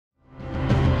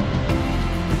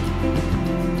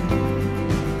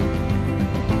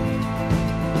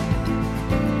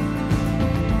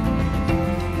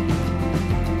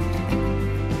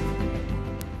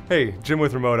Hey, Jim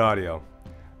with Remote Audio.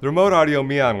 The Remote Audio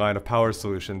Meon line of power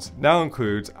solutions now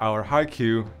includes our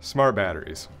high-Q smart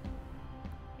batteries.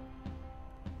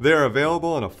 They are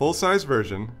available in a full-size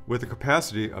version with a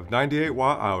capacity of 98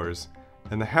 watt-hours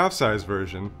and the half-size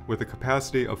version with a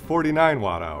capacity of 49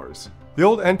 watt-hours. The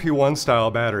old NP1 style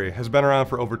battery has been around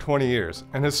for over 20 years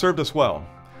and has served us well,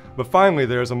 but finally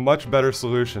there is a much better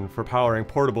solution for powering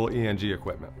portable ENG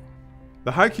equipment.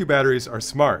 The high-Q batteries are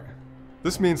smart.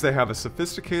 This means they have a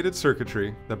sophisticated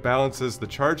circuitry that balances the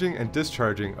charging and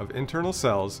discharging of internal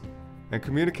cells and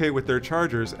communicate with their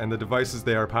chargers and the devices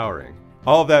they are powering.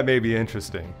 All of that may be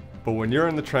interesting, but when you're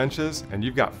in the trenches and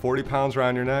you've got 40 pounds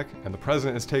around your neck and the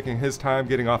president is taking his time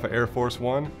getting off of Air Force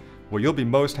One, what you'll be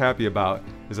most happy about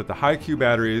is that the high-Q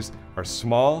batteries are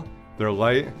small, they're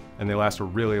light, and they last a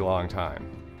really long time.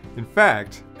 In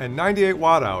fact, at 98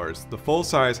 watt-hours, the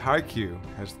full-size high-Q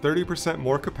has 30%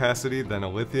 more capacity than a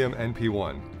lithium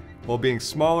NP1, while being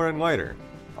smaller and lighter.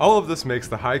 All of this makes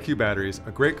the high-Q batteries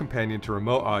a great companion to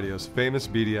Remote Audio's famous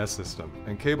BDS system,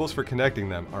 and cables for connecting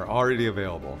them are already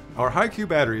available. Our high-Q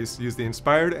batteries use the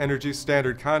Inspired Energy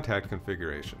standard contact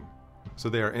configuration, so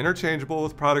they are interchangeable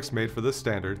with products made for this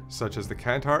standard, such as the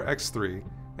Kantar X3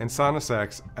 and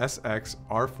Sonosac's SX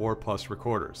R4 Plus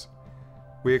recorders.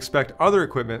 We expect other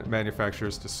equipment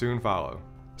manufacturers to soon follow.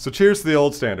 So cheers to the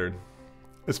old standard.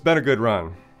 It's been a good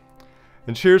run.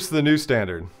 And cheers to the new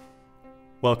standard.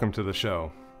 Welcome to the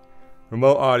show.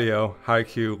 Remote Audio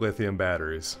high-Q lithium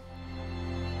batteries.